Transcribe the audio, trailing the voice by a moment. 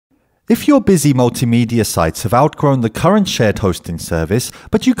If your busy multimedia sites have outgrown the current shared hosting service,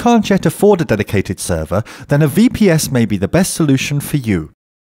 but you can't yet afford a dedicated server, then a VPS may be the best solution for you.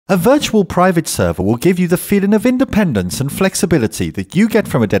 A virtual private server will give you the feeling of independence and flexibility that you get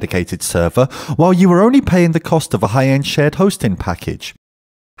from a dedicated server, while you are only paying the cost of a high-end shared hosting package.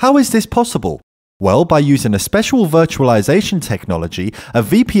 How is this possible? Well, by using a special virtualization technology, a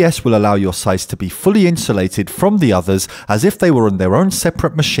VPS will allow your sites to be fully insulated from the others as if they were on their own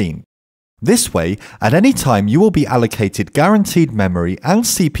separate machine. This way, at any time you will be allocated guaranteed memory and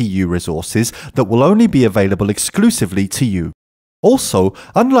CPU resources that will only be available exclusively to you. Also,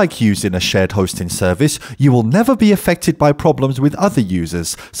 unlike using a shared hosting service, you will never be affected by problems with other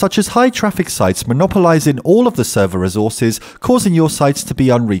users, such as high traffic sites monopolizing all of the server resources, causing your sites to be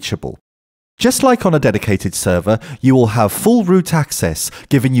unreachable. Just like on a dedicated server, you will have full root access,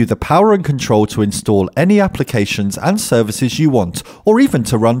 giving you the power and control to install any applications and services you want, or even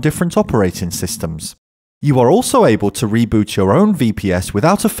to run different operating systems. You are also able to reboot your own VPS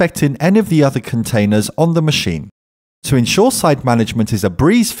without affecting any of the other containers on the machine. To ensure site management is a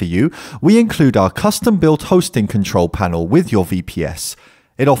breeze for you, we include our custom-built hosting control panel with your VPS.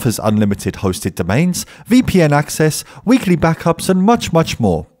 It offers unlimited hosted domains, VPN access, weekly backups, and much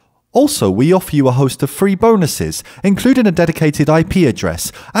more. Also, we offer you a host of free bonuses, including a dedicated IP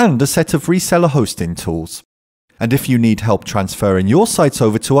address and a set of reseller hosting tools. And if you need help transferring your sites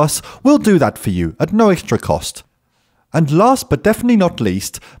over to us, we'll do that for you at no extra cost. And last but definitely not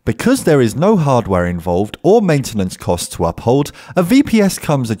least, because there is no hardware involved or maintenance costs to uphold, a VPS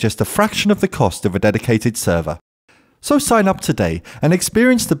comes at just a fraction of the cost of a dedicated server. So sign up today and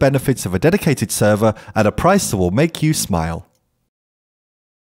experience the benefits of a dedicated server at a price that will make you smile.